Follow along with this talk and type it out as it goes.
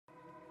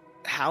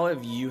how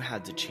have you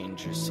had to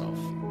change yourself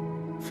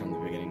from the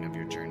beginning of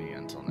your journey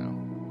until now?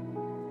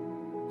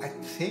 I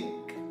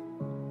think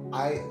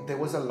there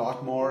was a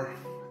lot more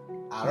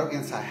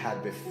arrogance I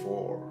had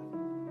before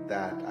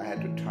that I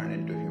had to turn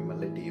into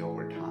humility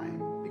over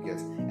time.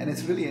 And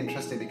it's really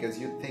interesting because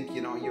you think,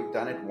 you've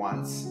done it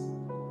once,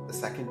 the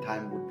second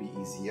time would be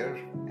easier,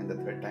 and the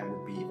third time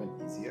would be even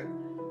easier.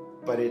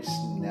 But it's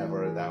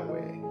never that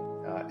way.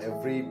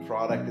 Every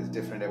product is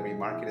different, every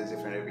market is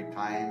different, every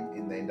time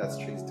in the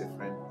industry is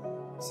different.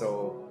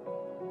 So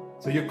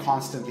you're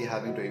constantly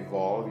having to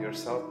evolve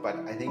yourself. But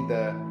I think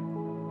the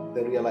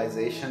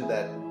realization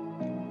that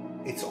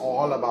it's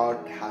all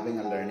about having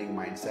a learning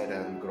mindset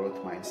and growth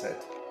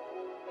mindset.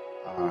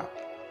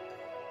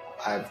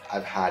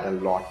 I've had a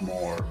lot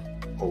more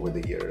over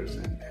the years,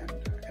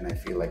 and I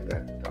feel like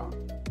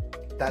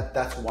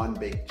that's one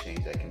big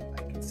change I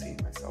can see in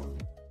myself.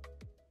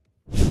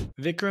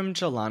 Vikram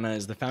Chalana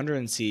is the founder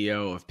and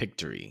CEO of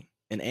Pictory,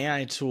 an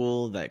AI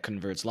tool that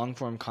converts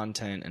long-form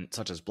content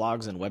such as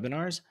blogs and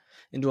webinars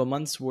into a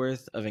month's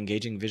worth of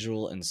engaging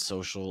visual and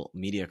social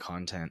media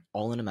content,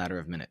 all in a matter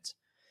of minutes.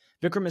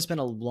 Vikram has spent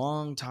a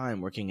long time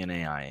working in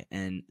AI,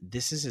 and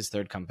this is his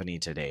third company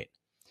to date.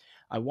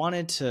 I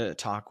wanted to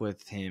talk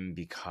with him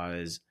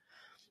because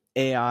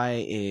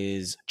AI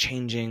is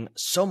changing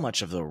so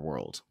much of the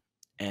world.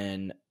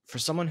 And for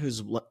someone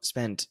who's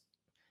spent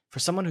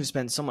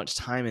so much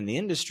time in the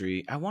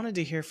industry, I wanted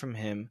to hear from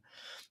him.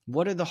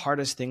 What are the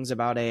hardest things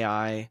about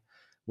AI?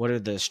 What are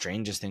the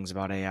strangest things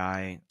about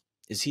AI?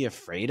 Is he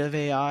afraid of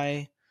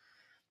AI?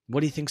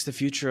 What he thinks the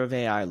future of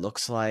AI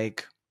looks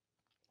like?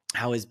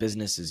 How his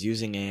business is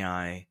using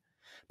AI?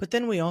 But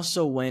then we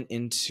also went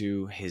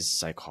into his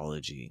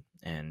psychology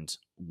and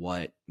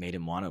what made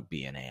him want to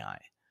be an AI,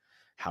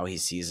 how he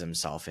sees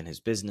himself in his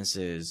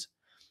businesses,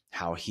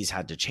 how he's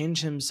had to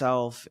change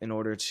himself in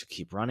order to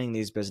keep running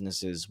these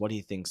businesses, what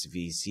he thinks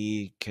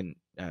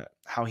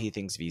how he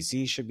thinks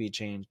VC should be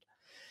changed,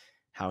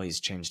 how he's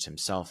changed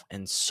himself,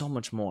 and so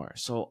much more.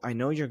 So I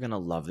know you're going to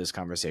love this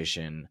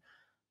conversation.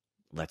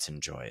 Let's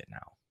enjoy it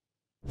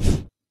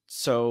now.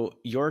 So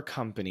your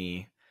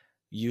company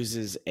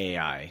uses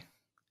AI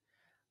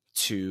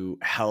to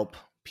help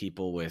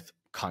people with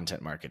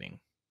content marketing.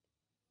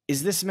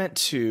 Is this meant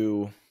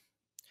to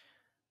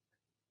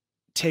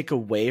take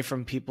away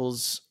from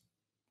people's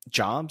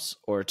jobs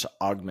or to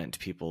augment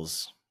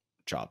people's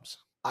jobs?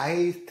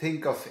 I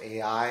think of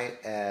AI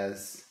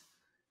as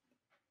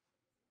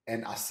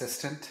an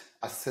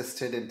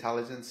assisted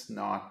intelligence,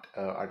 not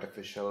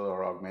artificial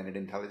or augmented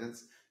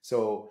intelligence.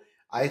 So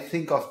I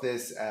think of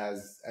this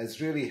as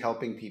really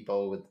helping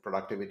people with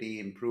productivity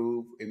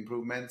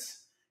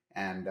improvements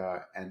and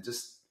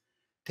just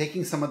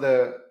taking some of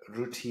the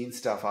routine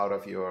stuff out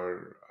of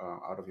your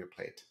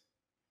plate.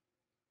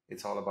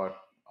 It's all about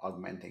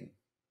augmenting,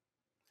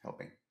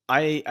 helping.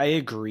 I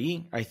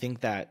agree. I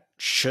think that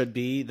should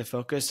be the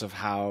focus of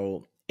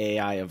how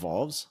AI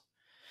evolves.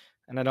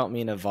 And I don't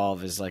mean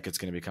evolve as like it's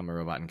going to become a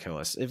robot and kill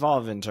us.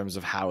 Evolve in terms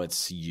of how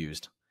it's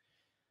used.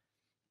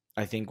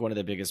 I think one of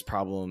the biggest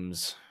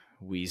problems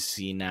we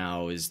see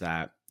now is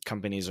that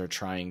companies are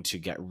trying to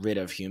get rid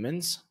of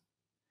humans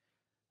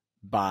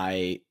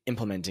by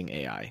implementing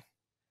AI,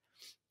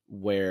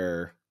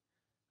 where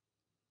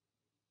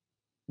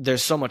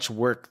there's so much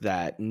work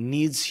that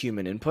needs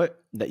human input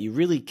that you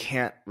really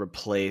can't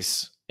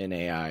replace an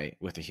AI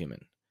with a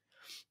human.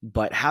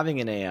 But having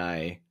an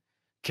AI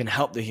can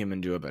help the human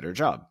do a better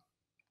job.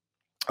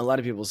 A lot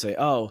of people say,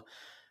 oh,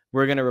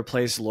 we're going to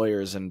replace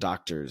lawyers and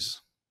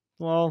doctors.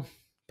 Well,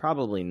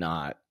 probably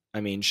not.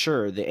 I mean,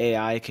 sure, the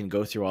AI can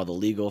go through all the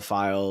legal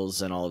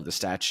files and all of the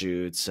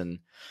statutes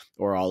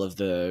or all of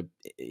the,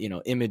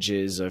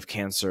 images of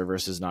cancer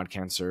versus not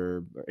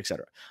cancer, et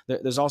cetera.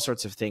 There's all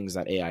sorts of things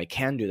that AI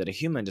can do that a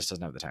human just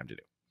doesn't have the time to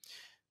do.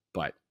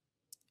 But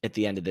at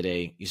the end of the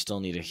day, you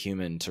still need a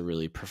human to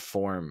really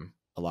perform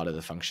a lot of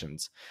the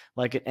functions.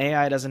 Like an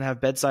AI doesn't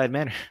have bedside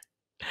manner.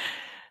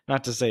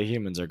 Not to say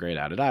humans are great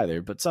at it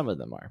either, but some of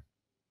them are.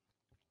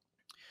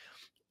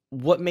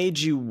 What made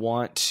you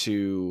want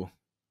to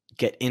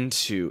get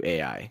into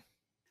AI?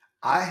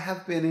 I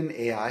have been in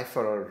AI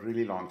for a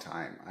really long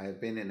time. I've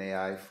been in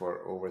AI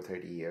for over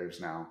 30 years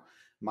now.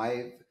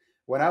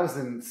 When I was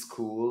in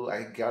school,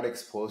 I got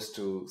exposed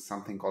to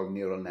something called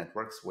neural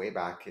networks way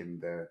back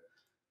in the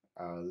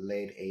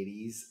late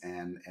 80s.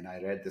 And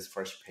I read this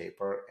first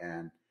paper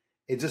and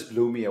it just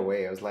blew me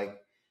away. I was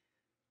like,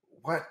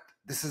 what?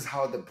 This is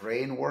how the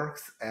brain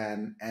works,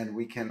 and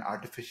we can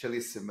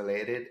artificially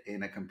simulate it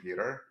in a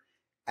computer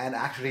and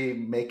actually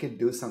make it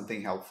do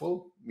something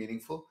helpful,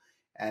 meaningful.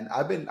 And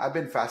I've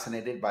been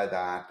fascinated by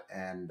that,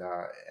 and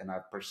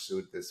I've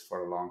pursued this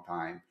for a long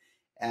time.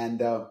 And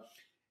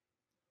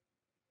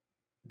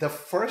the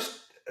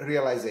first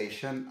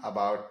realization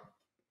about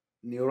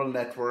neural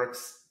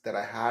networks that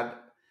I had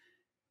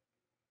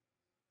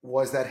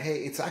was that,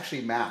 hey, it's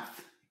actually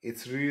math.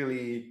 It's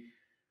really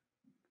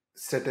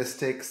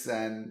statistics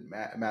and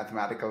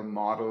mathematical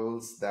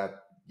models that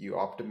you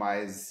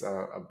optimize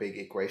a big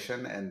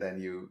equation, and then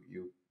you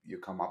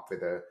come up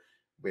with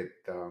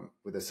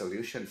with a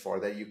solution for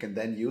that, you can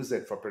then use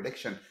it for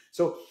prediction.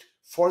 So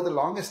for the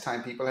longest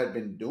time, people had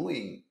been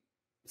doing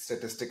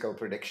statistical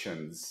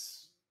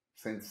predictions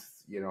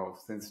since,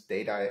 since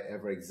data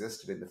ever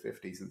existed in the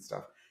 50s and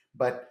stuff.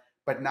 But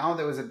now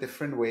there was a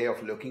different way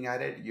of looking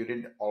at it. You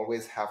didn't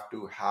always have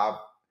to have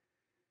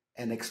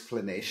an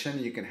explanation.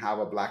 You can have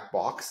a black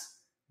box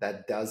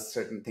that does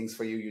certain things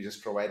for you. You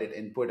just provide it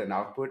input and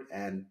output,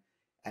 and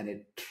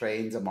it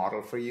trains a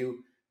model for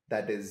you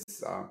that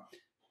is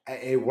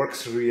it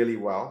works really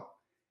well.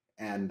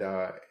 And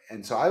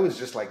so I was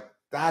just like,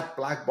 that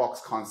black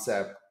box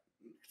concept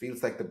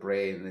feels like the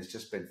brain, and it's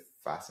just been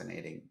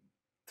fascinating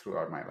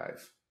throughout my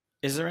life.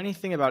 Is there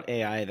anything about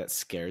AI that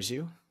scares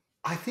you?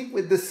 I think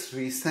with this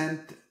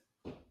recent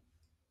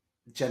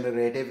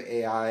generative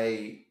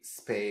AI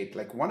spate,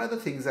 like one of the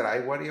things that I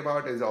worry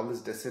about is all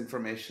this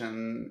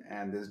disinformation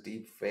and this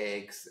deep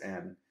fakes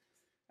and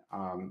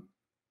um,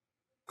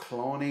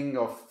 cloning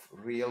of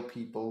real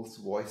people's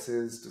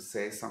voices to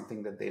say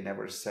something that they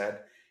never said.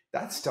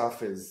 That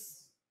stuff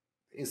is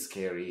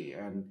scary,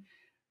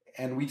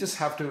 and we just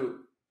have to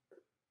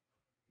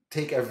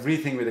take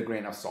everything with a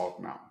grain of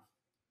salt now.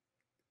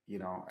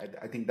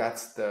 I think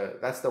that's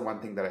the one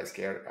thing that I'm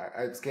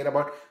scared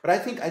about. But I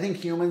think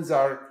humans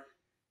are,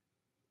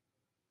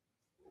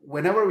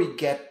 whenever we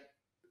get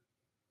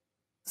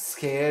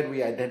scared,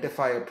 we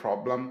identify a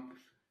problem,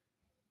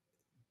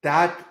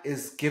 that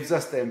gives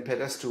us the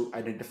impetus to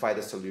identify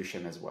the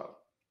solution as well.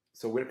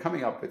 So we're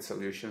coming up with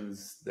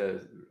solutions.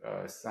 The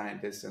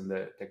scientists and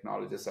the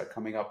technologists are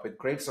coming up with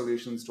great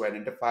solutions to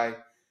identify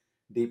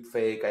deep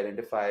fake,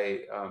 identify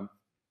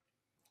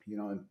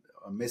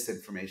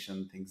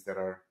misinformation, things that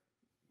are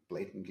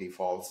blatantly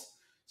false.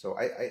 So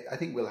I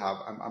think we'll have.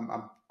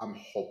 I'm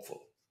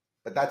hopeful,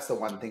 but that's the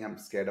one thing I'm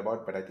scared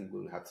about. But I think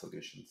we'll have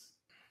solutions.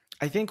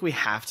 I think we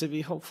have to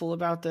be hopeful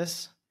about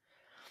this,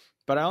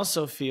 but I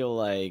also feel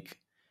like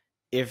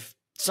if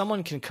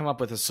someone can come up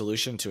with a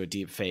solution to a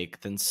deep fake,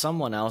 then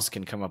someone else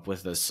can come up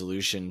with a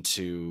solution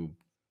to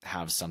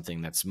have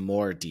something that's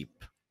more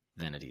deep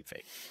than a deep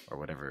fake, or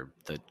whatever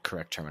the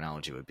correct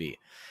terminology would be.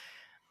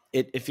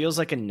 It feels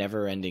like a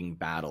never-ending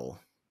battle.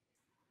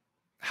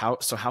 How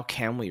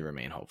can we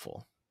remain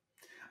hopeful?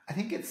 I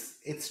think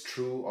it's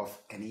true of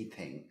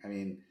anything. I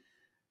mean,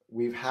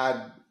 we've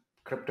had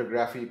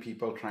cryptography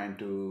people trying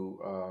to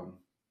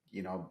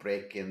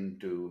break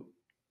into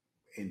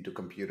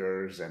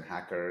computers, and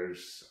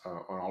hackers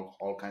on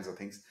all kinds of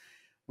things.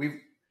 We've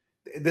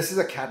This is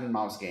a cat and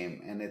mouse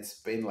game, and it's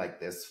been like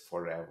this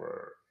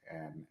forever.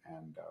 And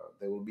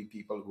there will be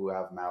people who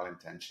have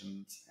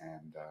malintentions,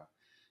 and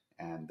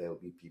there will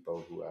be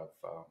people who have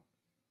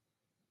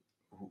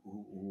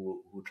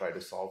who try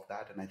to solve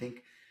that. And I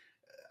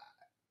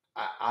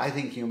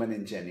think human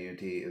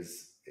ingenuity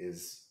is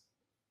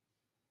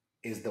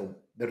the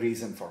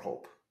reason for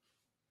hope.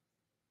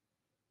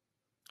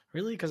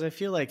 Really? Because I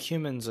feel like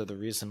humans are the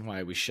reason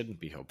why we shouldn't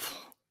be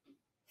hopeful.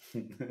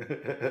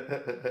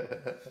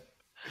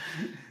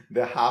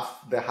 The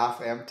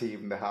half empty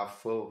and the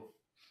half full.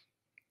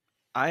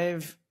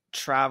 I've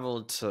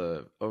traveled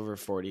to over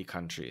 40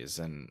 countries,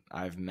 and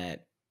I've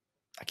met,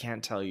 I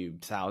can't tell you,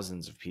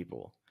 thousands of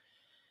people.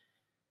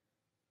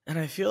 And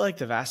I feel like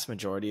the vast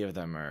majority of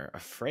them are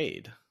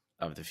afraid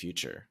of the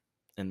future,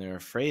 and they're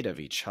afraid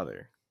of each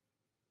other.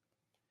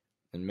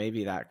 And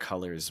maybe that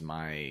colors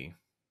my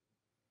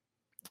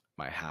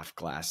half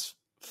glass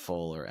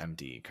full or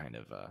empty kind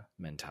of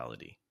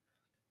mentality.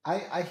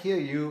 I hear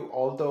you,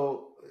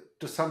 although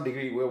to some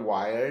degree we're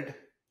wired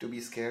to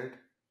be scared,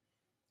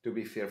 to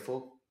be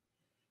fearful.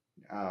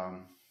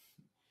 Um,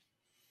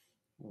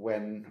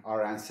 when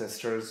our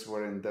ancestors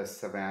were in the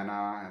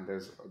savannah, and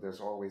there's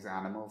always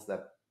animals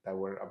that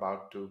were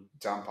about to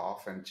jump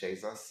off and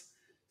chase us.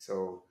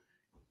 So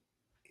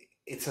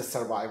it's a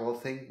survival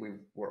thing.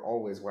 We're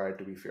always wired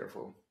to be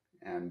fearful,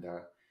 and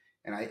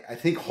I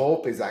think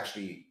hope is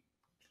actually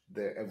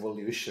the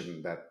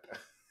evolution that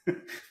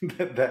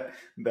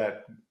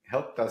that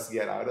helped us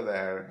get out of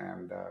there,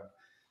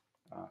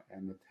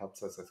 and it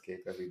helps us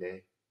escape every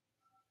day.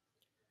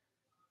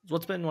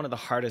 What's been one of the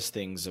hardest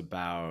things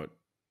about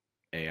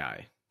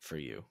AI for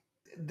you?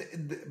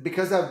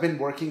 Because I've been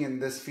working in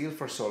this field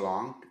for so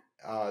long,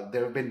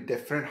 there have been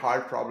different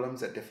hard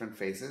problems at different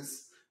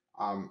phases.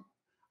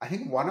 I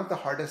think one of the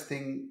hardest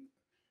thing,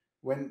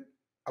 when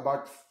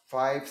about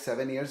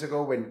 5-7 years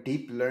ago, when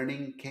deep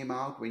learning came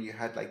out, when you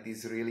had like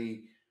these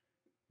really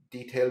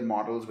detailed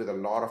models with a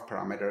lot of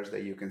parameters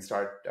that you could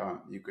start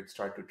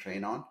to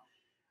train on,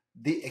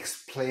 the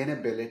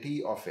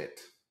explainability of it,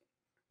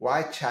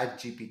 why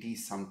ChatGPT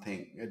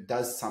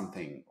does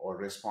something or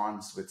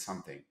responds with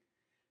something,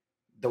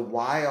 the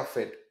why of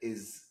it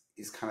is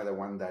kind of the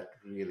one that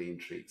really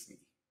intrigues me,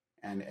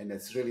 and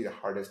it's really the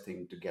hardest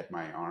thing to get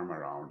my arm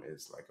around.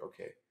 Is like,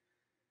 okay,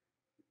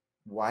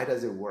 why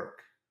does it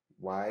work?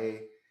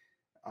 Why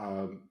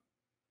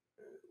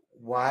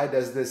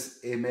does this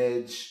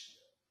image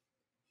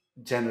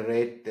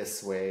generate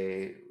this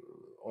way,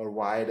 or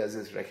why does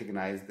it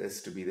recognize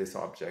this to be this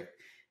object?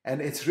 And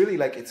it's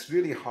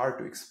really hard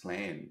to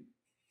explain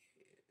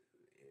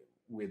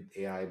with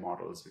AI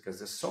models because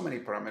there's so many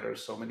parameters,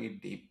 so many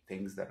deep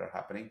things that are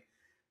happening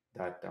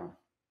that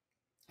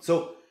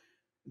so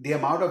the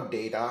amount of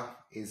data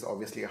is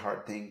obviously a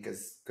hard thing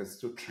because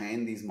to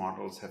train these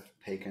models have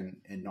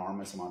taken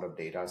enormous amount of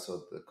data,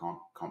 so the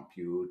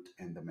compute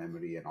and the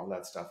memory and all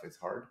that stuff is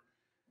hard.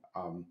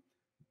 um,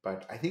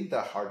 but I think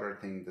the harder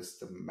thing, this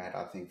the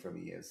meta thing for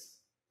me is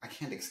I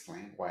can't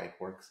explain why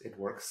it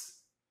works.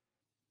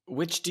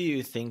 Which do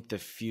you think the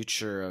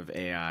future of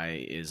AI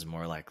is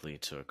more likely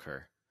to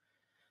occur?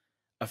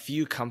 A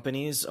few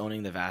companies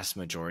owning the vast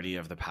majority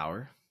of the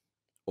power,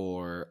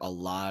 or a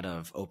lot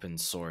of open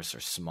source or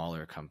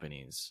smaller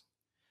companies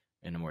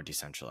in a more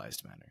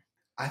decentralized manner?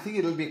 I think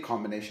it'll be a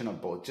combination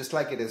of both, just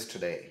like it is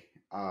today.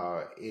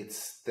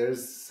 It's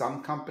There's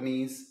some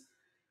companies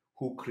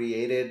who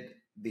created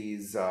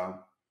these.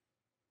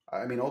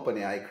 I mean,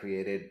 OpenAI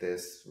created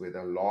this with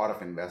a lot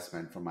of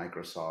investment from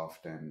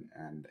Microsoft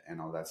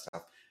and all that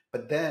stuff.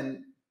 But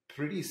then,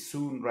 pretty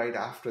soon, right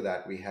after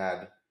that, we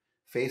had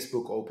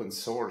Facebook open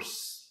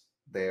source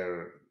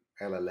their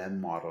LLM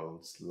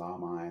models,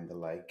 Llama and the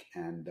like,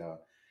 and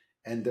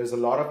there's a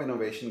lot of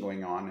innovation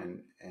going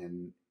on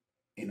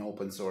in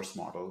open source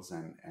models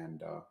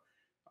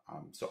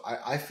so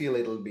I feel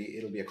it'll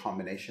be a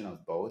combination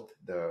of both.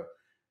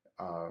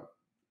 Uh,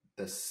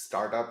 the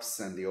startups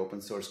and the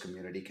open source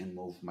community can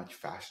move much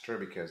faster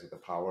because of the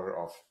power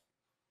of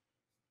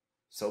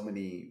so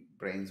many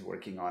brains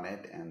working on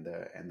it, and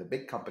the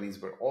big companies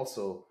will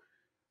also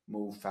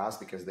move fast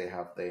because they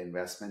have the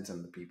investments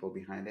and the people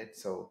behind it.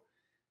 So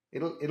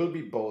it'll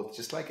be both,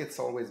 just like it's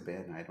always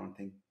been. I don't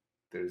think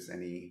there's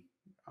any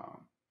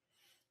um,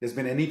 there's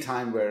been any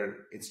time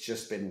where it's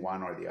just been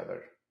one or the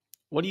other.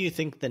 What do you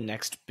think the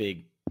next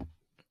big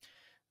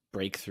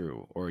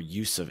breakthrough or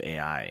use of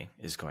AI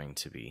is going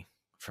to be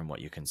from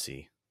what you can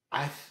see?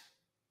 I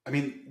I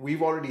mean,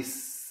 we're already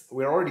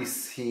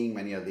seeing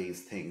many of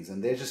these things,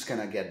 and they're just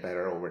gonna get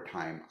better over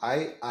time.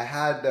 I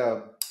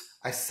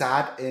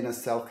sat in a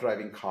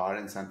self-driving car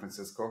in San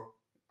Francisco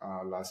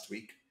last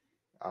week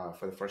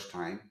for the first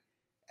time,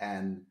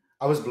 and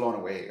I was blown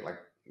away. Like,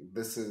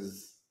 this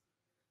is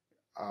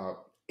uh,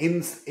 in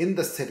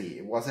the city.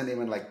 It wasn't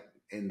even like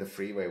in the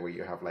freeway where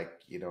you have, like,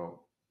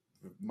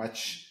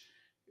 much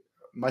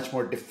much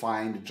more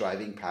defined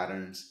driving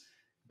patterns.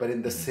 But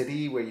in the Mhm.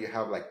 city where you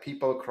have like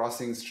people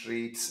crossing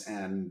streets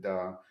and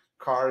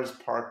cars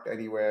parked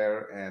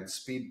anywhere and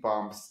speed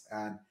bumps,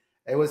 and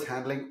it was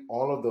handling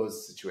all of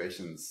those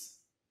situations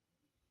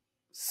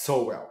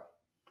so well.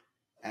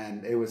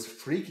 And it was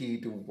freaky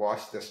to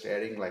watch the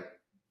steering like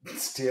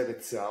steer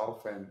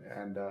itself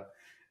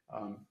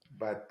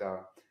but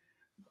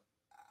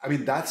I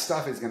mean, that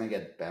stuff is going to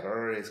get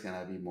better. It's going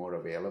to be more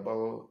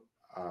available.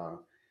 Uh,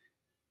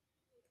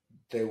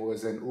 there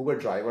was an Uber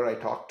driver I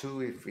talked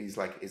to. If he's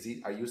like,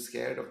 are you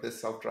scared of this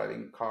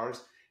self-driving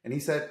cars? And he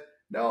said,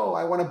 no,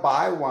 I want to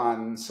buy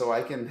one so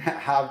I can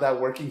have that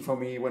working for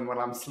me when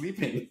I'm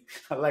sleeping.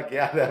 I'm like,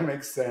 yeah, that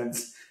makes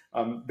sense.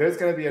 There's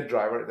going to be a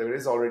driver. There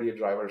is already a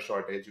driver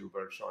shortage,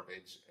 Uber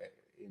shortage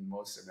in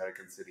most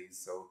American cities.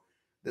 So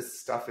this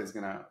stuff is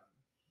going to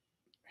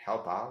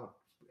help out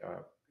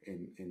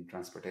in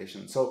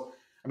transportation. So,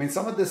 I mean,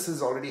 some of this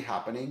is already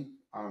happening.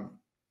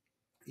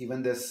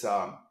 Even this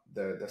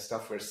the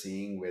stuff we're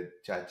seeing with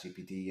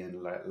ChatGPT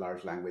and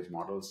large language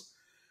models,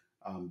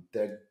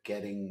 they're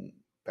getting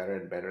better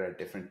and better at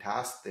different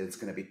tasks. There's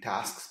going to be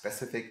task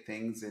specific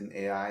things in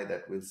AI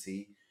that we'll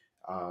see.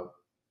 Uh,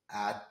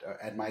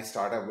 at my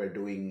startup, we're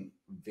doing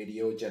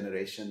video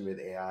generation with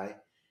AI,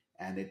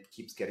 and it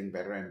keeps getting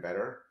better and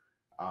better.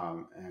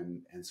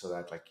 And so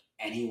that, like,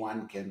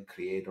 anyone can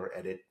create or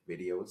edit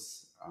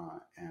videos,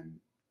 and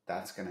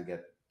that's going to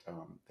get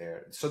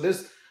there. So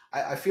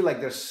I feel like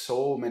there's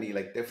so many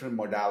like different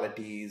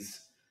modalities,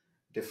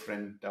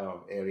 different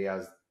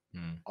areas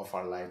Mm. of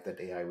our life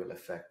that AI will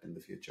affect in the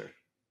future.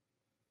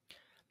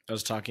 I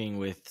was talking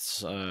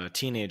with a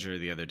teenager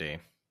the other day,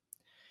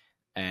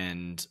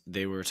 and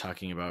they were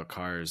talking about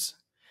cars.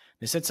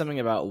 They said something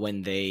about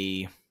when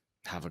they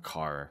have a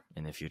car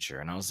in the future,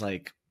 and I was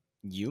like,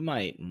 you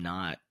might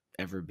not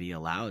ever be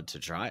allowed to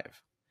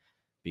drive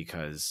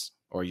because,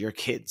 or your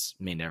kids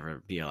may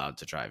never be allowed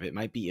to drive. It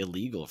might be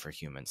illegal for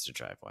humans to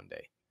drive one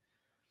day,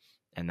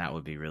 and that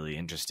would be really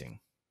interesting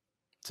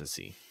to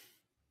see.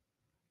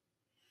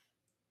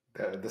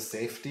 The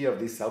safety of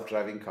these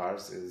self-driving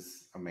cars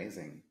is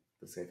amazing.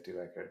 The safety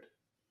record.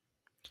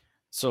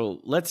 So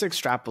let's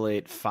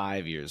extrapolate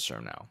 5 years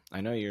from now.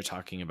 I know you're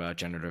talking about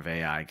generative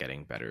AI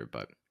getting better,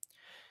 but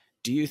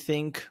do you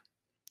think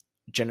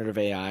generative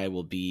AI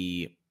will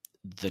be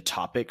the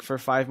topic for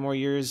 5 more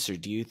years, or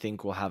do you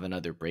think we'll have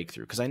another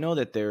breakthrough? Because I know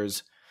that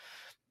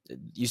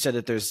you said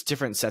that there's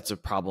different sets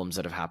of problems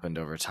that have happened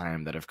over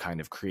time that have kind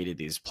of created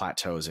these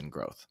plateaus in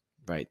growth,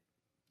 right?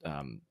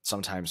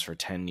 Sometimes for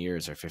 10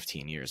 years or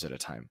 15 years at a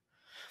time.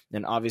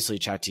 And obviously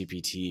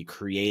ChatGPT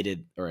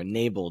created or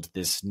enabled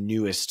this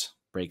newest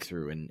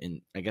breakthrough.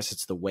 And I guess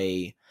it's the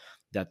way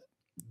that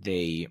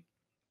they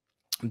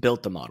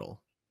built the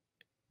model,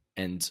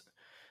 and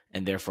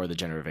therefore the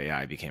generative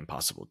AI became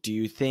possible. Do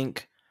you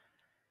think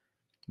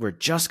we're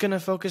just going to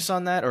focus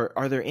on that, or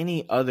are there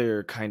any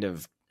other kind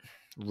of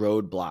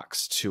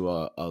roadblocks to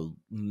a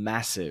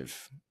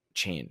massive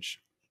change?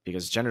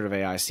 Because generative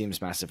AI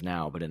seems massive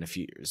now, but in a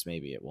few years,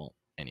 maybe it won't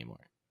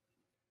anymore.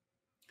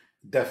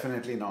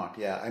 Definitely not.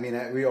 Yeah. I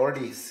mean, we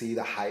already see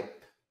the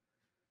hype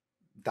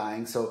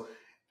dying. So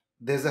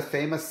there's a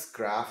famous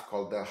graph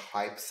called the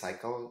hype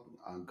cycle.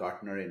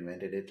 Gartner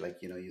invented it. Like,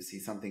 you see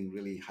something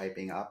really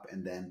hyping up,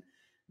 and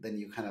then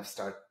you kind of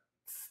start,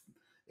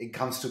 it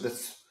comes to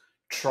this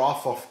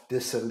trough of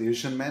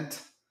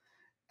disillusionment.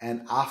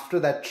 And after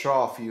that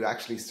trough, you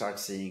actually start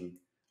seeing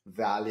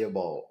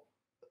valuable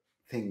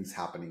things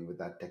happening with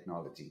that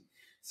technology.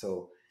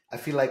 So I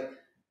feel like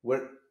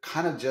we're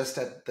kind of just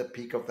at the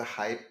peak of the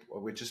hype,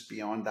 or we're just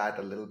beyond that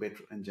a little bit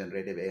in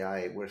generative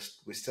AI.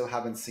 We still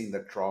haven't seen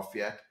the trough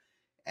yet,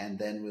 and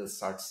then we'll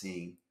start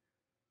seeing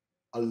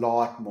a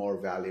lot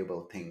more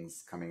valuable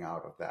things coming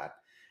out of that.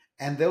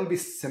 And there will be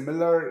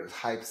similar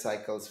hype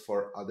cycles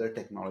for other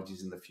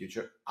technologies in the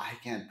future. I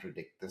can't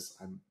predict this.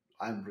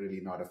 I'm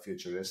really not a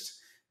futurist,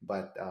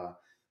 but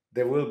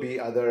there will be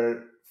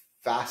other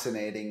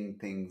fascinating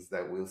things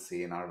that we'll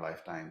see in our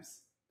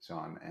lifetimes,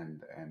 John,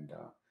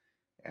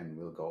 and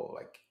we'll go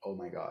like, oh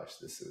my gosh,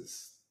 this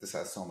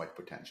has so much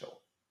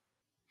potential.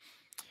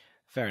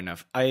 Fair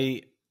enough.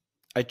 I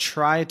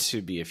try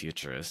to be a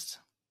futurist,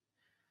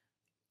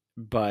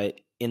 but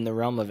in the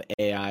realm of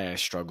AI, I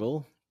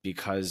struggle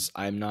because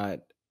I'm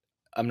not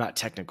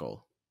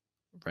technical,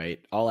 right?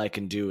 All I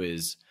can do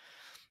is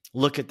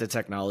look at the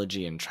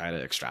technology and try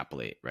to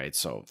extrapolate, right?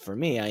 So for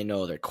me, I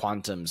know that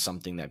quantum's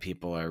something that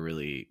people are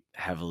really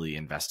heavily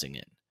investing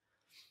in.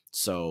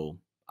 So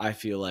I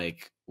feel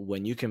like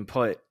when you can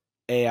put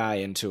AI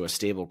into a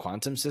stable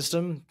quantum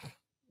system,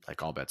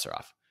 like all bets are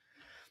off.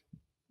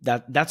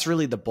 That's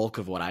really the bulk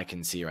of what I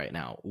can see right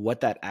now.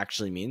 What that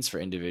actually means for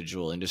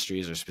individual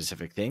industries or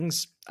specific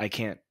things, I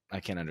can't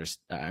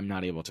understand. I'm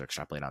not able to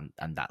extrapolate on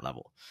that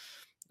level.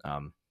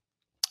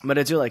 But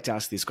I do like to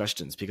ask these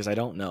questions because I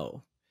don't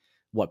know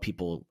what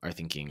people are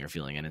thinking or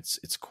feeling, and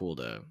it's cool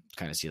to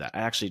kind of see that. I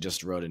actually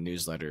just wrote a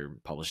newsletter,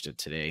 published it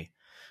today,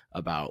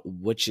 about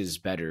which is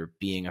better,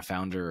 being a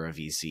founder or a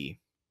VC.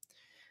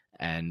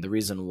 And the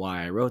reason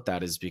why I wrote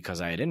that is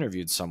because I had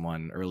interviewed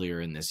someone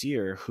earlier in this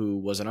year who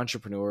was an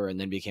entrepreneur and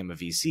then became a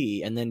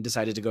VC and then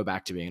decided to go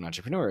back to being an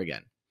entrepreneur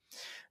again.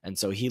 And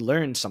so he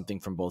learned something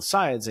from both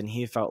sides, and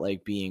he felt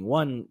like being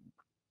one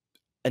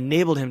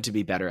enabled him to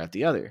be better at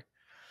the other.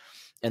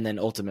 And then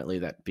ultimately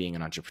that being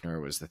an entrepreneur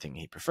was the thing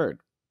he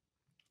preferred.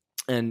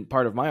 And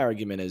part of my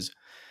argument is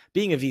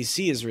being a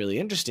VC is really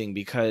interesting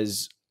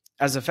because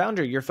as a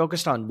founder, you're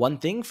focused on one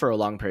thing for a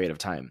long period of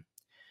time.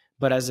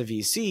 But as a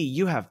VC,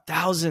 you have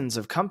thousands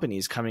of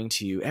companies coming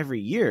to you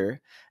every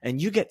year,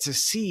 and you get to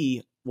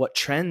see what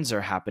trends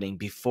are happening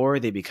before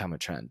they become a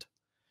trend.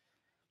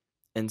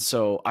 And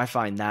so I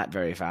find that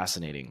very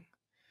fascinating.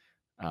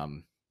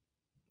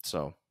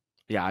 So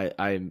yeah,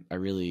 I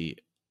really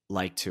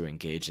like to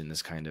engage in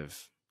this kind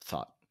of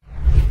thought.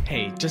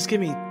 Hey, just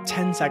give me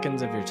 10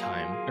 seconds of your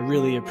time. I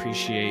really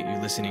appreciate you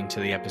listening to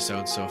the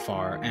episode so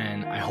far,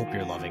 and I hope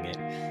you're loving it.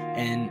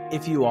 And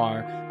if you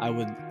are, I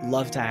would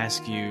love to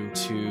ask you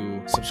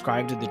to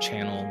subscribe to the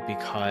channel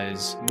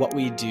because what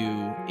we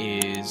do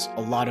is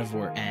a lot of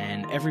work.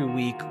 And every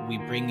week we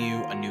bring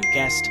you a new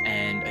guest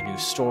and a new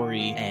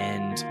story.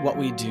 And what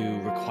we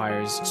do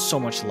requires so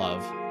much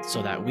love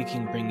so that we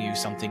can bring you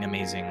something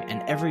amazing.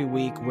 And every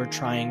week we're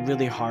trying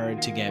really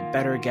hard to get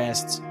better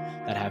guests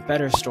that have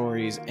better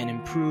stories and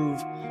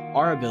improve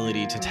our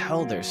ability to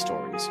tell their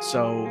stories.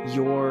 So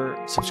your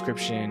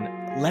subscription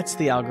lets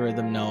the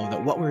algorithm know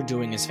that what we're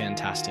doing is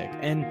fantastic.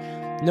 And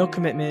no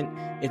commitment,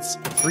 it's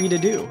free to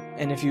do.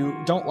 And if you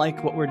don't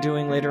like what we're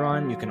doing later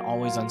on, you can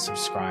always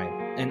unsubscribe.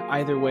 And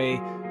either way,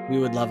 we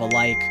would love a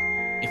like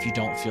if you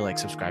don't feel like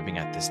subscribing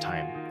at this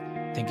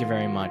time. Thank you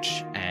very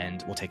much,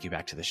 and we'll take you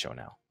back to the show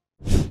now.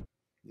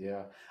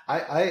 Yeah,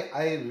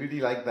 I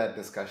really like that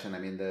discussion. I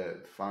mean,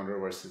 the founder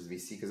versus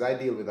VC, because I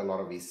deal with a lot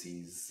of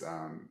VCs.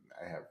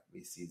 I have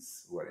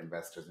VCs who are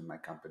investors in my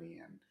company,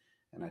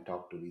 and I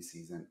talk to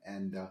VCs,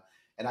 and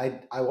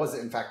I was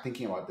in fact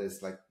thinking about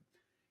this. Like,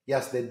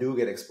 yes, they do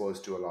get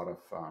exposed to a lot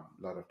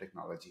of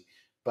technology,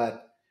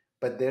 but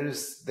there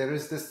is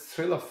this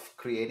thrill of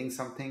creating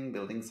something,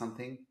 building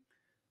something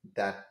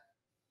that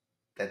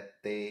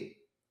they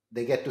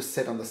get to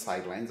sit on the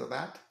sidelines of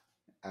that,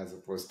 as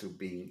opposed to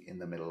being in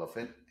the middle of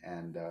it.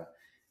 And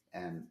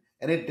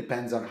it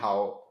depends on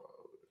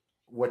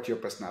what your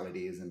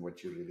personality is and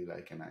what you really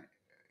like. And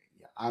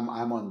I'm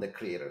on the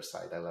creator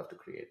side. I love to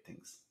create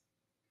things.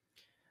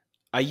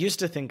 I used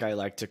to think I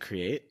like to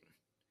create,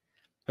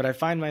 but I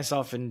find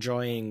myself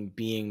enjoying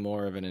being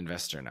more of an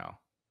investor now,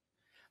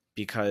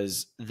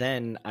 because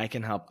then I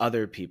can help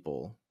other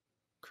people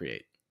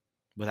create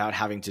without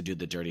having to do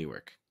the dirty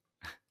work.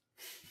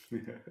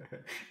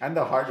 And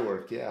the hard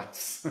work,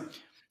 yes.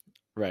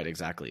 Right,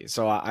 exactly.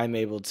 So I'm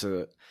able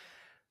to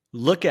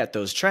look at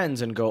those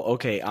trends and go,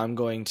 okay, I'm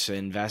going to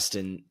invest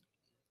in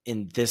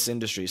this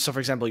industry. So for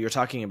example, you're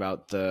talking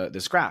about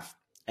this graph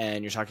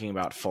and you're talking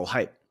about full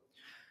hype.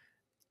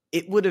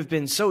 it would have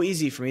been so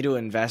easy for me to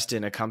invest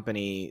in a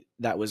company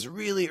that was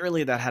really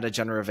early that had a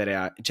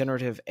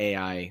generative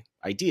AI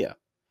idea.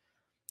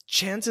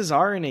 Chances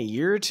are in a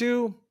year or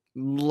two, a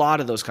lot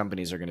of those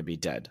companies are going to be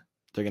dead.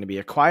 They're going to be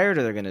acquired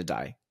or they're going to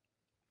die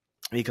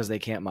because they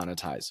can't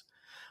monetize,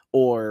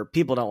 or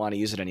people don't want to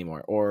use it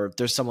anymore, or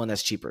there's someone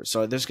that's cheaper.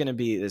 So there's going to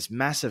be this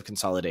massive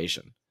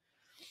consolidation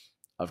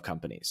of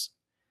companies.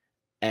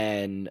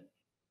 And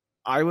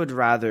I would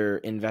rather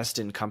invest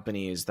in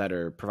companies that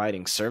are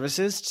providing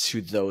services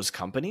to those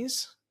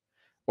companies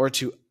or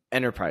to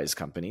enterprise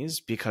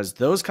companies, because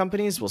those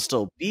companies will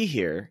still be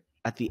here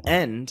at the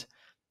end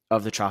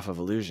of the trough of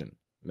illusion.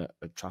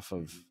 Trough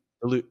of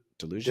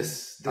delusion?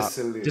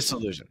 Disillusion.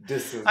 Disillusion.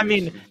 I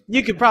mean, Disillusion.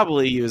 you could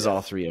probably use all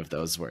Yes. three of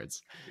those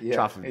words. Yeah.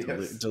 Trough of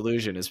Yes.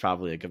 delusion is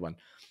probably a good one.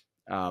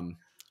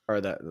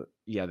 Or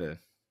the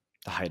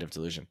height of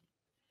delusion.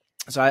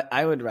 So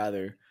I would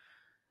rather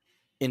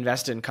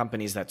invest in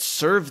companies that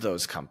serve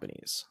those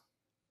companies,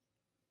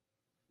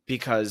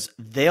 because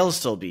they'll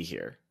still be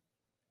here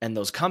and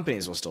those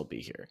companies will still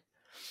be here.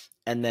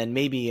 And then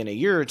maybe in a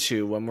year or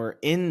two, when we're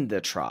in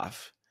the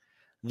trough,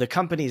 the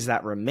companies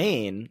that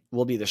remain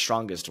will be the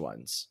strongest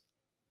ones,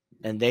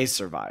 and they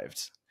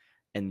survived.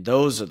 And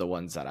those are the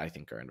ones that I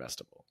think are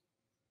investable.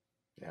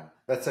 Yeah,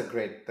 that's a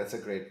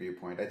great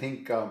viewpoint. I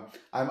think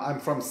I'm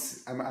from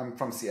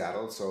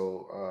Seattle,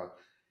 so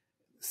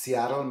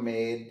Seattle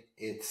made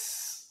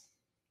its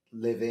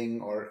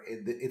living or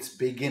its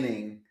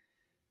beginning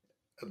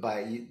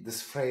by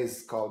this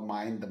phrase called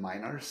 "mind the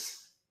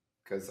miners,"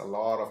 because a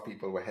lot of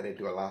people were headed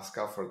to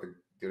Alaska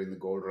during the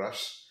gold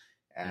rush,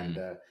 and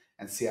Mm. uh,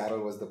 and Seattle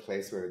was the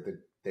place where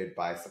they'd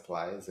buy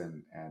supplies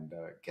and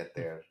get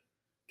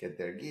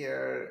their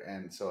gear,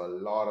 and so a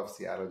lot of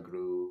Seattle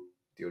grew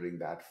during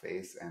that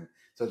phase. And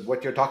so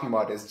what you're talking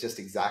about is just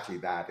exactly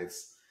that.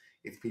 It's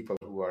people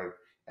who are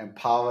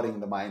empowering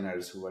the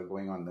miners who are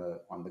going on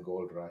the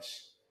gold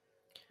rush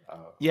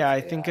Yeah, of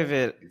I think of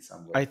AI it. in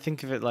some way I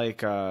think of it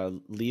like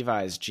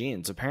Levi's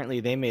jeans. Apparently,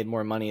 they made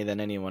more money than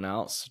anyone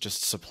else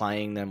just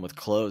supplying them with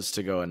clothes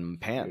to go and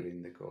pan.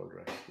 during the gold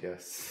rush.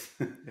 Yes,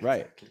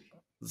 Right. exactly.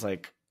 It's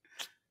like,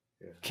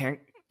 Yeah. can't,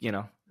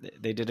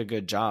 they did a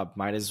good job.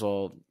 Might as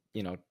well,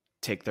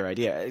 take their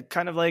idea.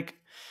 Kind of like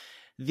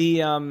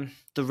the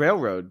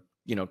railroad,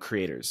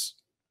 creators,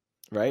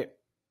 right?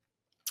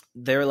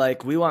 They're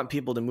like, we want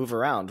people to move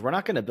around. We're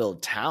not going to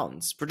build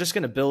towns. We're just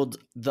going to build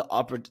the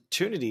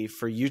opportunity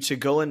for you to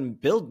go and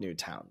build new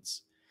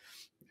towns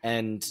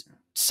and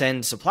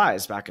send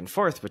supplies back and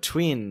forth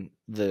between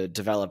the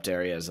developed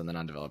areas and the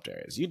non-developed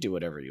areas. You do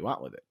whatever you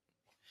want with it.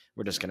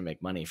 We're just going to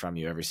make money from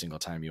you every single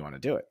time you want to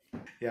do it.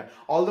 Yeah.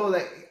 Although,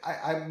 like,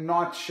 I'm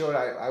not sure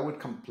I would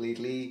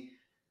completely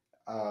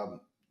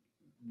um,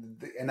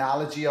 the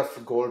analogy of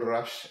gold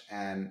rush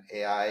and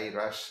AI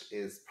rush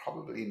is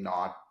probably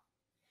not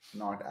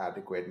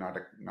adequate,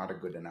 not a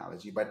good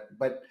analogy. But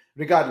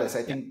regardless, I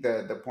Yeah. think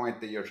the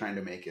point that you're trying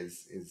to make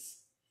is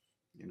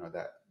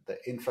that the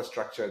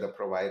infrastructure, the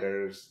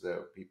providers,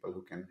 the people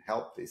who can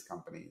help these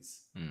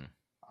companies Mm.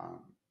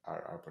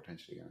 are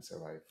potentially going to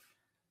survive.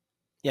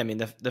 Yeah. I mean,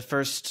 the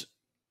first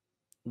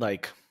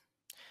like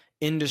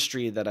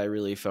industry that I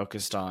really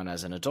focused on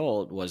as an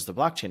adult was the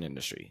blockchain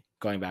industry,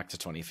 going back to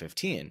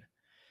 2015.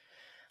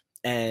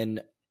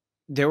 And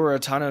there were a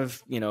ton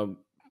of,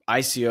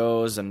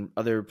 ICOs and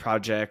other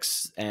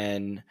projects,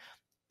 and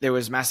there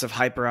was massive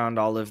hype around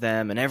all of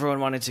them, and everyone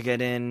wanted to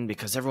get in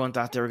because everyone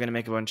thought they were going to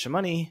make a bunch of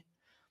money.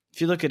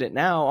 If you look at it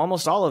now,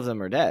 almost all of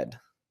them are dead.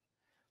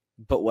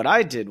 But what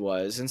I did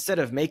was, instead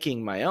of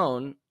making my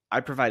own,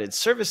 I provided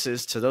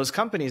services to those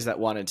companies that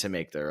wanted to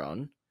make their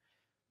own,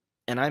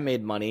 and I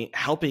made money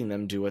helping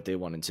them do what they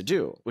wanted to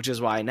do, which is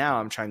why now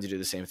I'm trying to do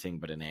the same thing,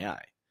 but in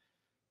AI.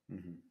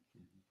 Mm-hmm.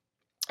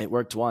 It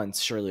worked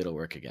once, surely it'll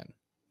work again.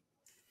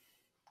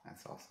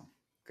 That's awesome.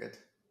 Good.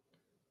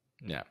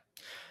 Yeah.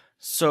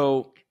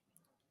 So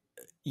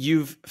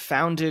you've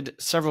founded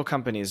several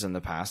companies in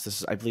the past. This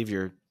is, I believe,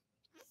 your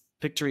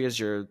Pictory is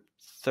your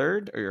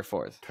third or your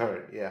fourth?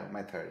 Third, yeah,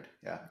 my third,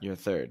 yeah. Your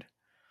third.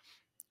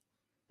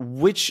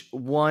 Which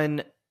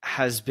one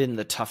has been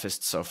the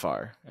toughest so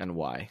far, and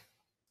why?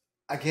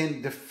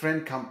 Again,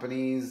 different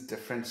companies,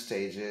 different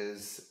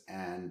stages,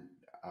 and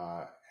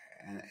I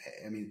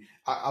mean,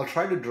 I'll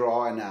try to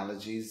draw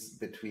analogies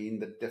between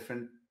the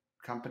different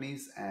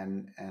companies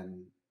and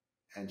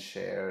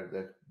share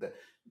the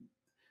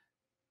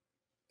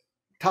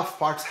tough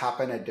parts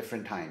happen at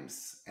different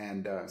times.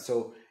 And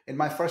so, in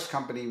my first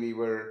company,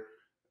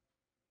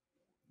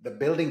 the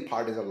building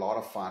part is a lot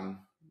of fun.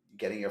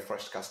 Getting your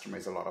first customer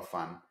is a lot of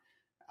fun.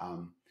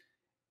 Um,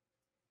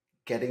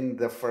 Getting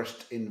the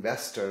first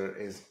investor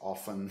is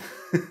often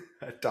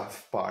a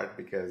tough part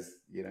because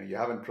you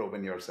haven't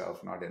proven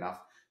yourself not enough.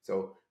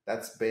 So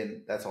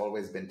that's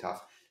always been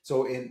tough.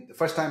 So in the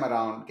first time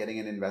around, getting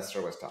an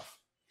investor was tough.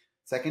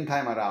 Second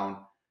time around,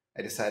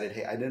 I decided,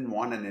 hey, I didn't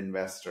want an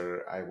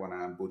investor. I want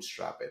to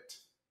bootstrap it.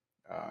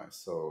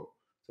 So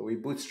we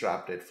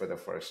bootstrapped it for the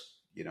first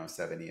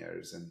 7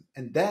 years,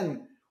 and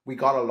then we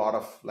got a lot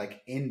of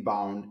like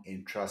inbound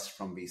interest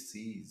from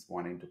VCs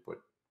wanting to put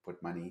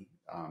money,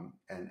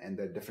 and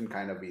they're different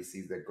kind of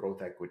VCs. They're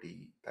growth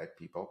equity type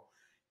people,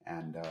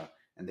 and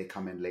and they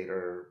come in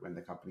later when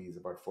the company is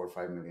about 4 or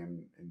 5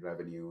 million in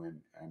revenue,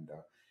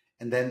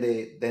 and then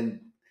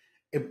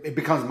it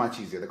becomes much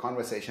easier. The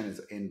conversation is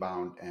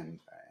inbound, and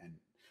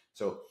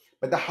so,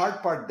 but the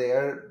hard part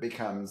there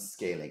becomes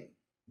scaling,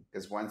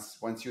 because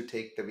once you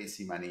take the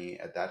VC money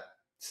at that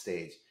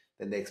stage,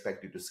 then they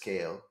expect you to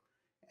scale,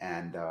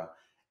 and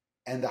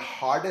and the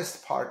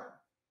hardest part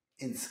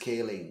in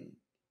scaling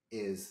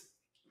is,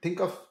 think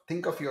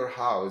of your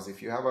house.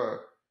 If you have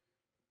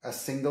a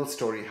single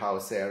story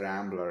house, say a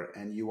rambler,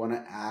 and you want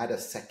to add a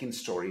second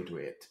story to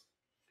it,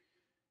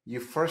 you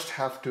first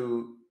have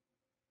to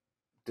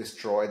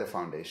destroy the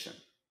foundation.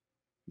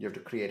 You have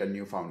to create a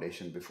new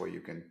foundation before you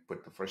can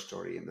put the first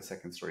story and the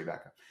second story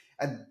back up,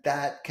 and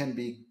that can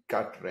be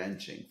gut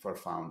wrenching for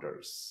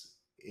founders.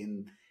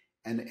 In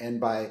and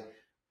by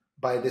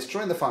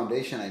destroying the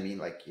foundation, I mean,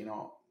 like,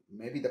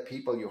 maybe the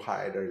people you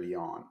hired early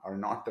on are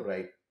not the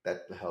right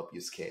that will help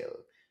you scale.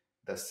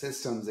 The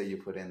systems that you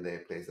put in their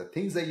place, the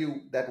things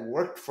that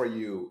worked for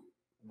you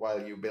while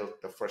you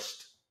built the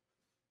first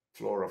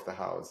floor of the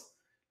house,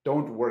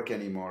 don't work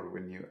anymore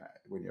when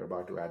you're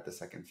about to add the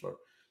second floor.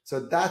 So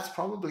that's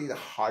probably the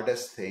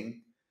hardest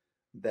thing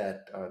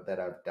that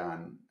I've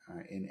done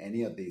in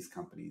any of these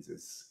companies,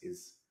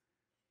 is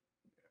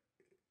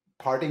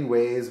parting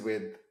ways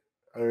with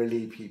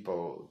early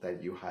people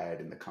that you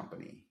hired in the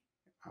company.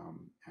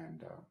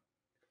 And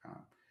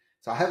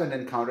so I haven't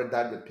encountered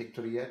that with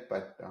Pictory yet,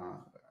 but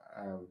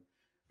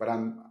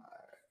I'm,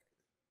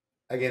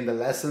 again, the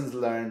lessons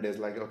learned is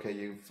like, okay,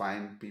 you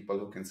find people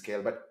who can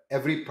scale, but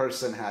every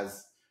person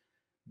has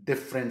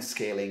different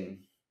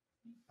scaling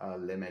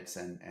limits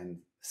and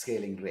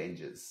scaling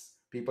ranges.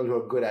 People who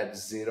are good at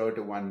 0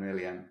 to 1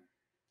 million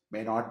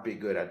may not be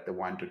good at the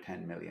 1 to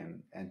 10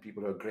 million, and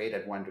people who are great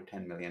at 1 to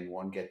 10 million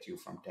won't get you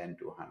from 10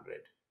 to 100.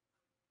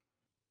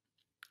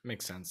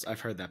 Makes sense. I've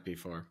heard that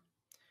before.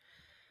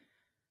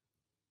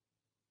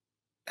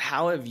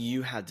 How have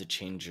you had to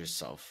change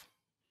yourself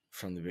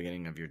from the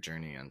beginning of your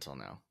journey until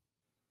now?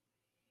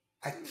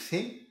 I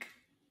think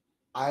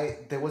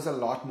there was a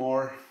lot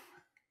more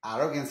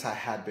arrogance I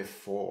had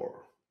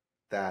before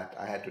that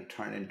I had to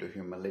turn into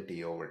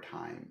humility over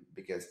time,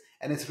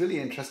 and it's really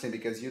interesting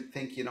because you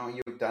think,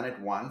 you've done it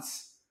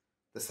once,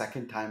 the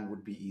second time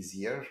would be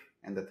easier,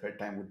 and the third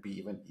time would be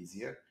even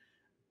easier,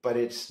 but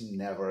it's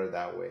never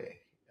that way.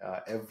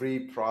 Every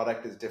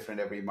product is different,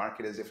 every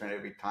market is different,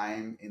 every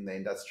time in the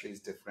industry is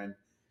different.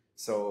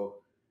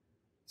 So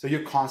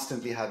you're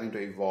constantly having to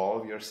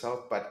evolve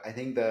yourself. But I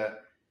think the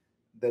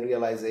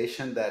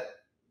realization that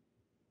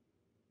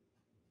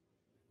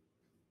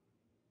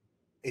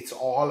it's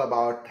all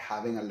about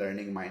having a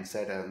learning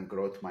mindset and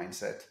growth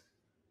mindset,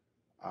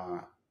 uh,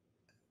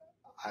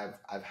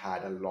 I've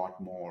had a lot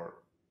more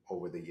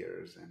over the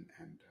years,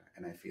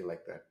 and I feel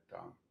like that,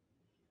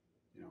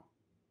 you know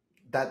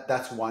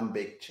that's one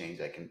big change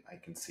I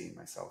can see in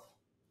myself.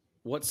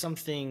 What's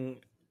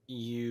something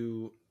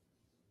you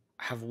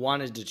have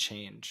wanted to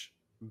change,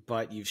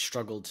 but you've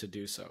struggled to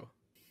do so,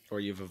 or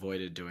you've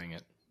avoided doing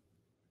it?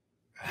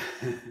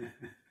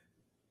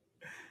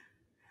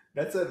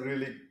 That's a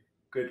really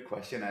good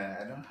question.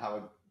 I don't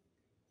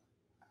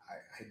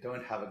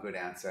have a good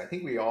answer. I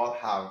think we all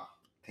have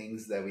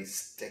things that we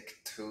stick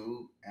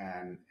to,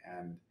 and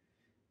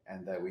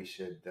that we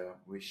should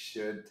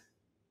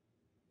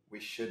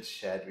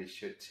shed, we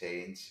should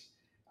change.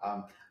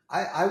 Um,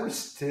 I would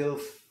still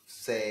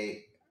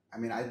say, I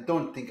mean, I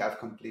don't think I've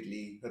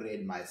completely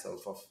rid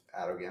myself of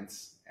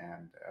arrogance,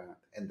 and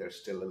there's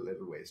still a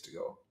little ways to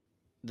go.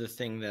 The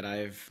thing that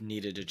I've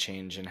needed to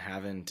change and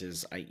haven't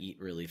is I eat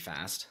really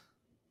fast,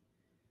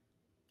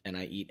 and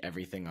I eat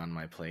everything on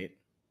my plate,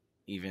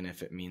 even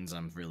if it means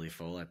I'm really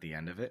full at the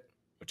end of it,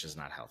 which is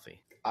not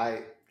healthy.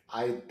 I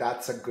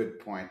that's a good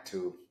point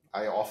too.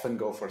 I often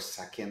go for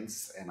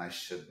seconds, and I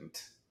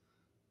shouldn't.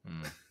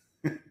 Mm.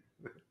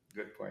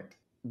 Good point.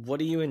 What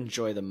do you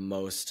enjoy the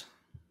most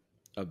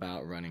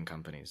about running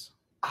companies?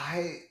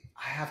 I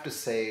have to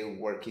say,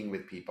 working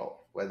with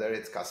people, whether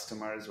it's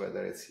customers,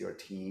 whether it's your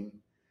team.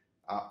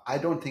 I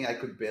don't think I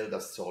could build a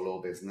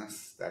solo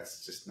business.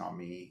 That's just not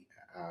me.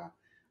 Uh,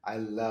 I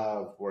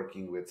love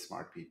working with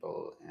smart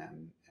people,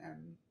 and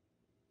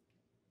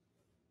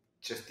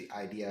just the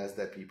ideas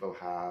that people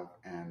have,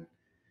 and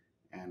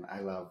I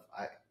love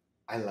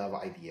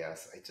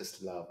ideas. I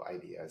just love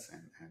ideas,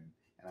 and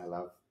I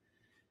love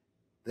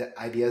the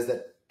ideas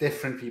that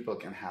different people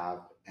can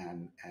have,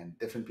 and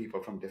different people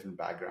from different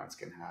backgrounds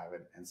can have,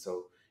 and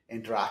so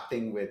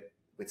interacting with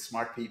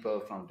smart people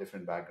from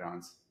different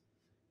backgrounds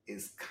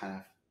is kind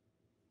of,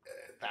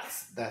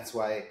 that's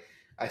why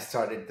I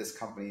started this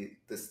company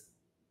this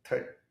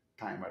third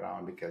time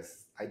around,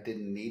 because I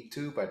didn't need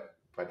to, but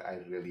I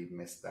really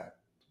miss that,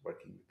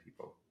 working with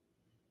people.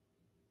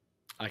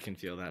 I can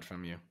feel that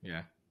from you.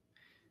 Yeah.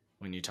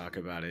 When you talk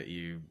about it,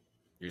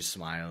 you're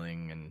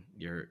smiling and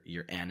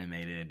you're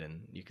animated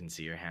and you can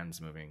see your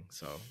hands moving,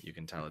 so you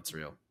can tell it's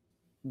real.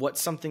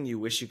 What's something you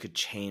wish you could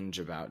change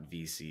about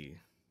VC?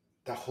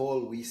 The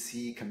whole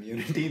VC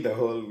community, the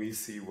whole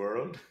VC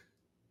world,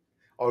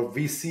 or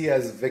VC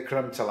as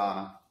Vikram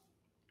Chalana.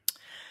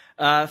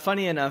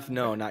 Funny enough,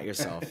 no, not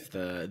yourself.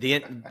 The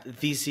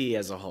VC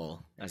as a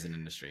whole, as an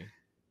industry.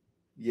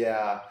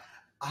 Yeah,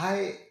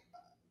 I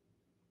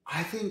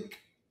I think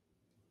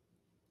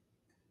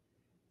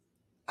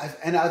I've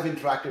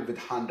interacted with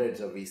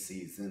hundreds of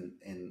VCs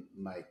in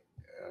my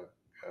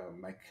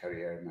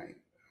career,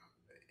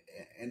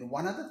 and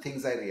one of the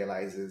things I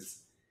realize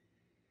is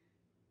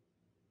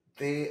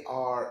they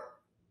are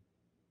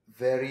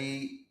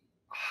very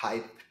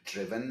hype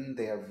driven.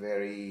 They are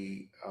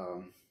very.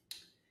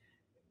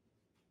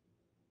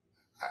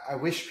 I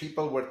wish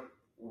people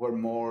were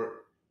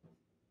more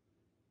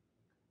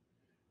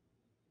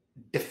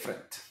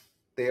different.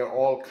 They are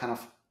all kind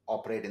of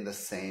operate in the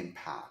same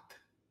path.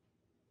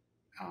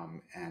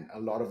 And a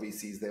lot of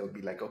VCs, they'll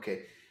be like,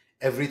 okay,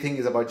 everything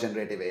is about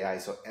generative AI,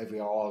 so we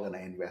are all going to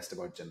invest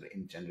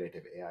in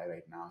generative AI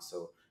right now.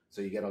 So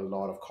you get a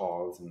lot of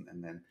calls,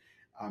 and then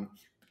um,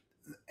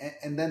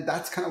 and then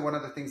that's kind of one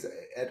of the things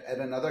at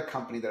another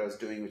company that I was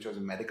doing, which was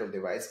a medical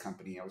device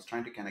company. I was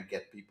trying to kind of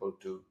get people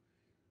to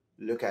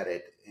look at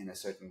it in a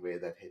certain way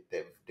that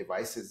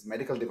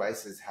medical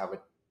devices have a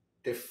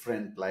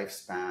different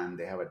lifespan.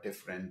 They have a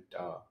different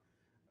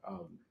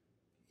um,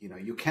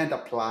 you can't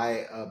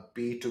apply a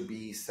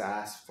B2B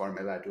SaaS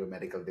formula to a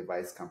medical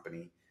device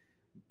company,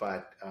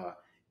 but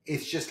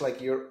it's just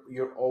like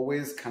you're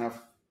always kind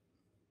of,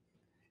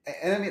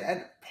 and I mean,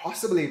 and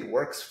possibly it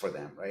works for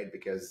them, right?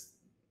 Because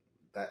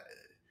that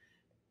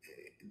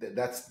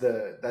that's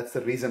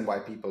the reason why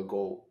people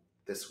go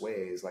this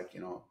way, is like,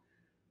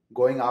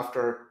 going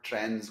after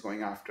trends,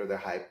 going after the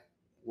hype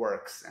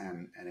works,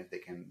 and if they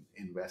can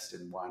invest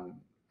in 1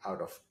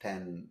 out of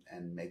 10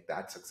 and make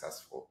that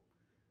successful,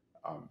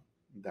 um,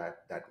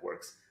 that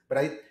works.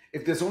 But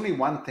if there's only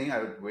one thing I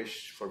would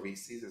wish for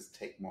VCs, is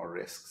take more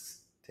risks,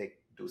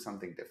 do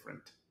something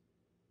different.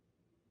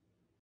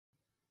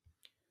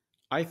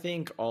 I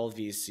think all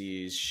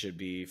VCs should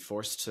be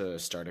forced to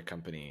start a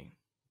company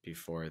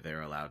before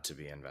they're allowed to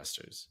be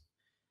investors.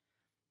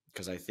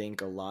 Because I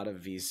think a lot of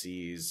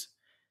VCs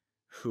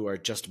who are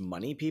just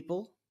money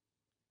people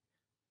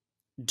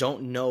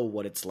don't know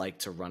what it's like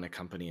to run a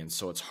company. And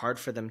so it's hard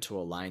for them to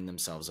align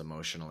themselves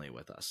emotionally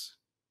with us.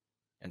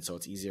 And so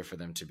it's easier for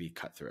them to be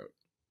cutthroat.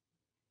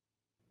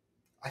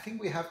 I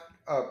think we have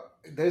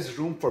there's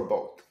room for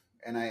both,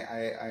 and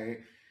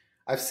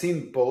I've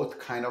seen both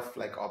kind of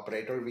like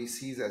operator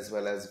VCs as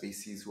well as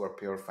VCs who are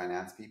pure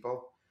finance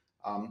people,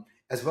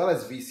 as well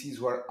as VCs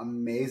who are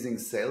amazing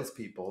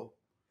salespeople,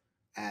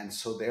 and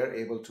so they're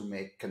able to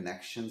make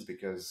connections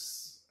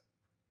because,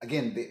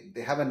 again,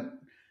 they haven't,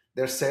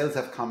 their sales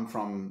have come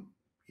from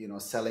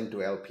selling to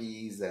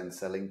LPs and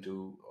selling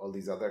to all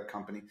these other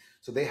companies,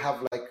 so they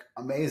have like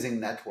amazing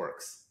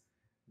networks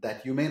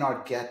that you may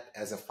not get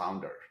as a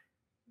founder,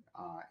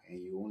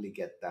 and you only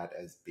get that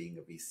as being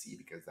a VC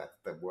because that's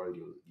the world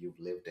you've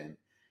lived in,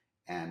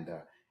 and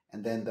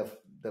and then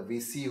the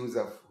VC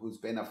who's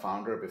been a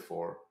founder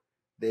before,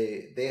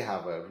 they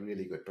have a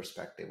really good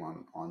perspective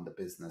on the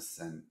business,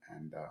 and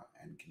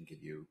can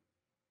give you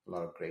a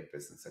lot of great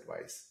business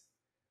advice.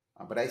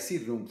 But I see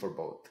room for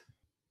both.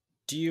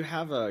 Do you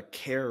have a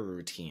care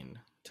routine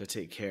to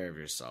take care of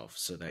yourself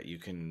so that you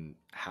can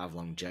have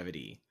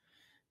longevity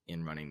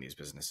in running these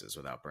businesses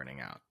without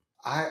burning out?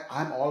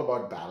 I'm all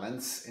about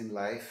balance in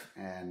life,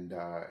 and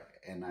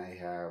I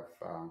have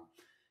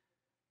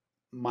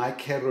my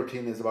care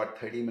routine is about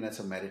 30 minutes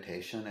of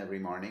meditation every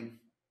morning,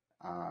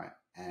 uh,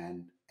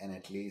 and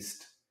at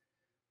least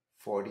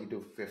 40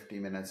 to 50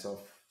 minutes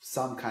of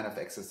some kind of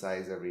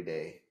exercise every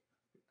day,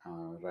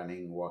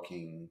 running,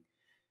 walking,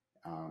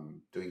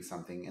 doing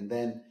something, and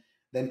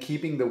then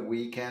keeping the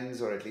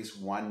weekends, or at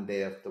least one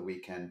day of the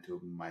weekend, to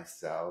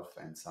myself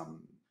and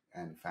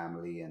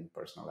family and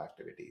personal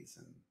activities,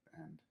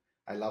 and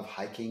I love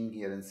hiking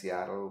here in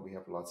Seattle. We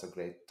have lots of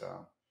great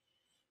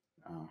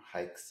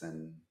hikes,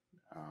 and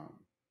um,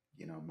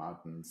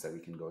 mountains that we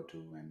can go to,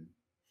 and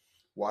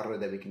water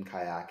that we can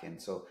kayak in.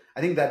 So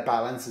I think that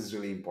balance is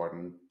really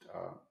important,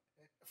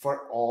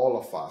 for all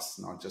of us,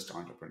 not just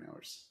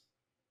entrepreneurs.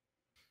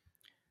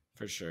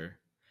 For sure.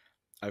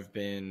 I've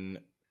been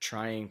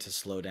trying to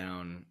slow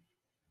down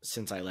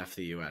since I left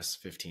the US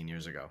 15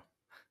 years ago.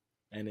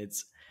 And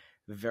it's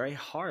very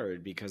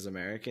hard because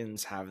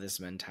Americans have this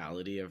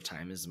mentality of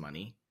time is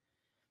money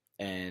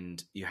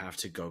and you have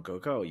to go, go,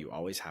 go. You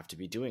always have to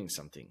be doing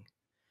something.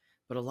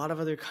 But a lot of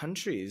other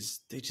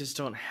countries, they just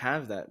don't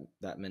have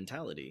that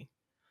mentality.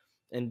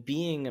 And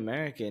being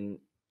American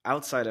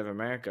outside of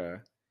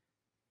America,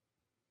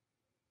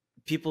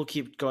 people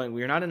keep going,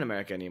 we're not in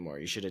America anymore.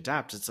 You should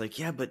adapt. It's like,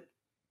 yeah, but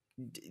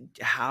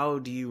how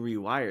do you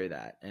rewire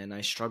that? And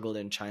I struggled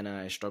in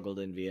China, I struggled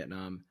in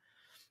Vietnam,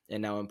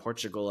 and now in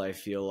Portugal. I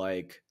feel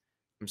like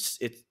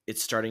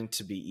it's starting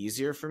to be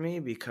easier for me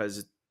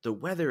because the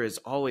weather is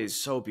always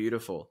so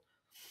beautiful.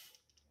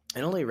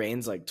 It only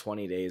rains like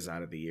 20 days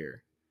out of the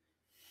year,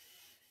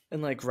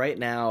 and like right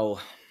now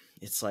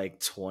it's like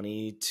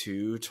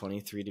 22,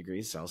 23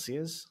 degrees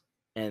Celsius,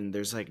 and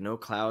there's like no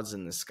clouds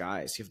in the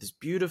sky. So you have this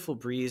beautiful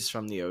breeze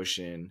from the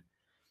ocean,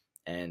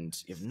 and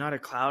you have not a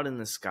cloud in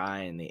the sky,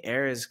 and the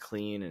air is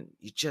clean, and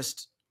you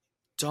just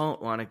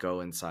don't want to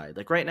go inside.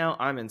 Like right now,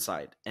 I'm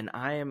inside, and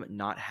I am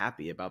not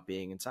happy about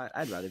being inside.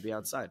 I'd rather be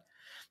outside.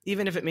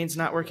 Even if it means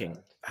not Yeah.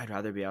 working, I'd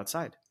rather be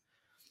outside.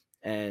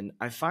 And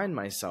I find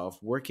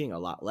myself working a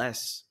lot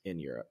less in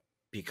Europe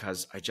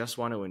because I just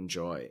want to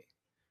enjoy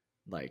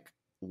like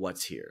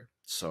what's here.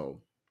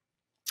 So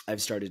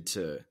I've started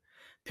to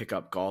pick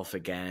up golf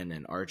again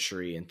and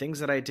archery and things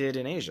that I did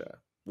in Asia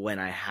when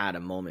I had a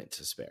moment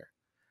to spare.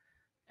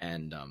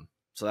 And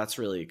so that's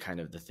really kind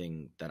of the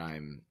thing that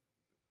I'm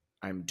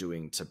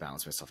doing to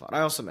balance myself out.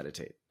 I also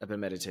meditate. I've been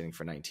meditating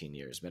for 19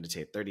 years.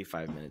 Meditate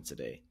 35 minutes a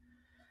day.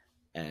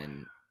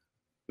 And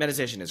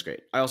meditation is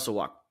great. I also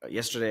walk.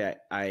 Yesterday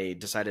I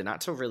decided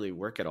not to really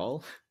work at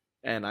all,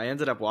 and I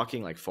ended up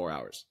walking like 4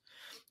 hours.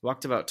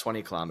 Walked about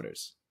 20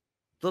 kilometers.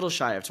 A little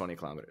shy of 20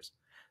 kilometers.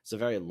 It's a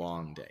very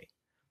long day.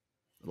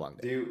 Long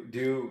day. Do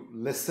you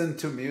listen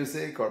to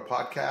music or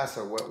podcasts,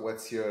 or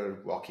what's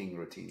your walking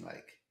routine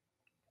like?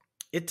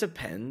 It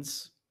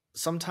depends.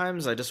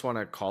 Sometimes I just want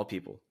to call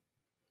people.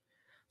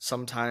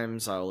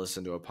 Sometimes I'll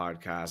listen to a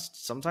podcast.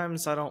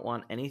 Sometimes I don't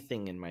want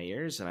anything in my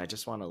ears and I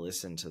just want to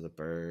listen to the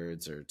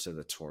birds or to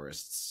the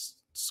tourists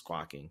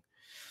squawking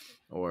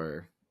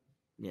or,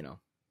 you know,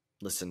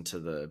 listen to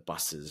the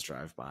buses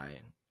drive by.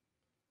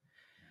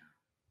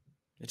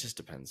 It just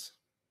depends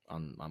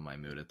on my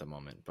mood at the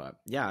moment. But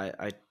yeah,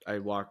 I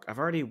walk. I've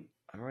already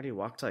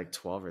walked like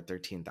 12 or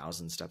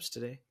 13,000 steps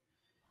today.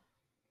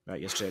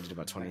 Right, yesterday I did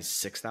about Nice.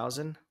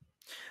 26,000.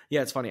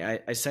 Yeah, it's funny.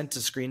 I sent a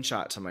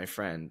screenshot to my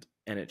friend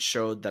and it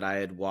showed that I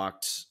had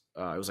walked,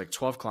 it was like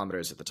 12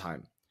 kilometers at the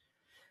time.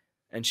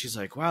 And she's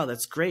like, wow,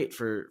 that's great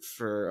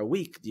for a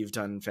week. You've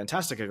done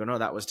fantastic. I go, no,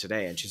 that was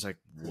today. And she's like,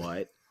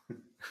 what?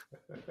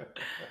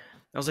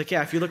 I was like,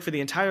 yeah, if you look for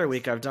the entire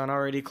week, I've done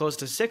already close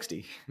to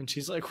 60. And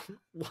she's like,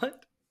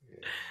 what?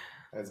 Yeah,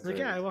 that's I'm like,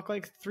 yeah, I great. walk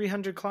like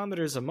 300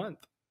 kilometers a month.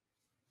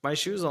 My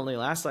shoes only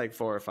last like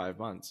 4 or 5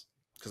 months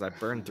because I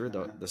burned through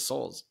the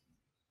soles.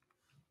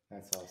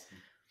 That's awesome.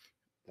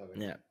 Love it.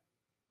 Yeah.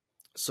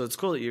 So it's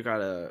cool that you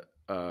got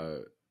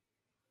a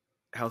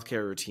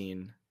healthcare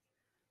routine.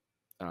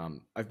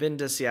 I've been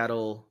to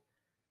Seattle.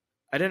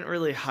 I didn't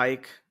really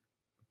hike,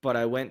 but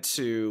I went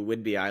to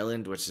Whidbey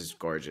Island, which is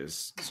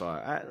gorgeous. So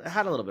I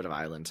had a little bit of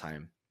island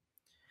time.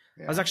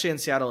 I was Yeah. actually in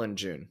Seattle in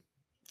June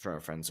for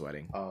a friend's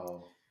wedding,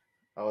 Oh,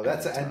 oh, and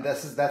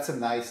that's a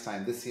nice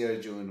time. This year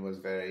June was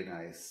very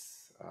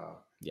nice.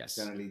 yes,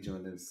 Generally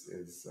June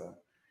is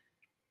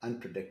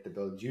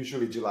unpredictable.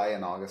 Usually July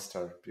and August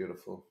are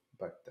beautiful,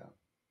 but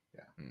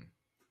yeah, mm,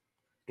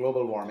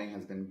 global warming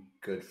has been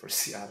good for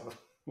Seattle.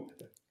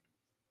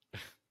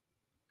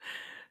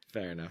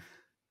 fair enough.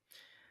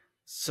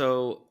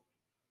 So,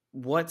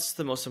 what's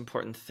the most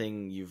important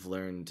thing you've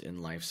learned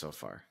in life so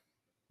far?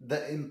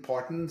 The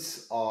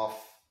importance of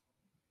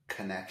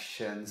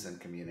connections and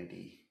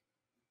community,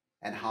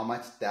 and how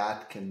much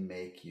that can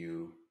make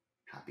you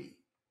happy.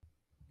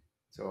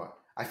 So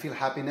I feel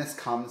happiness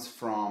comes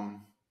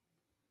from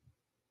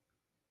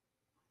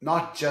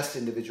not just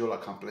individual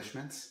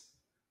accomplishments,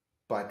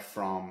 but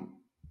from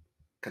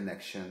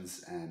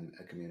connections and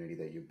a community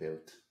that you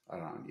built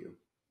around you.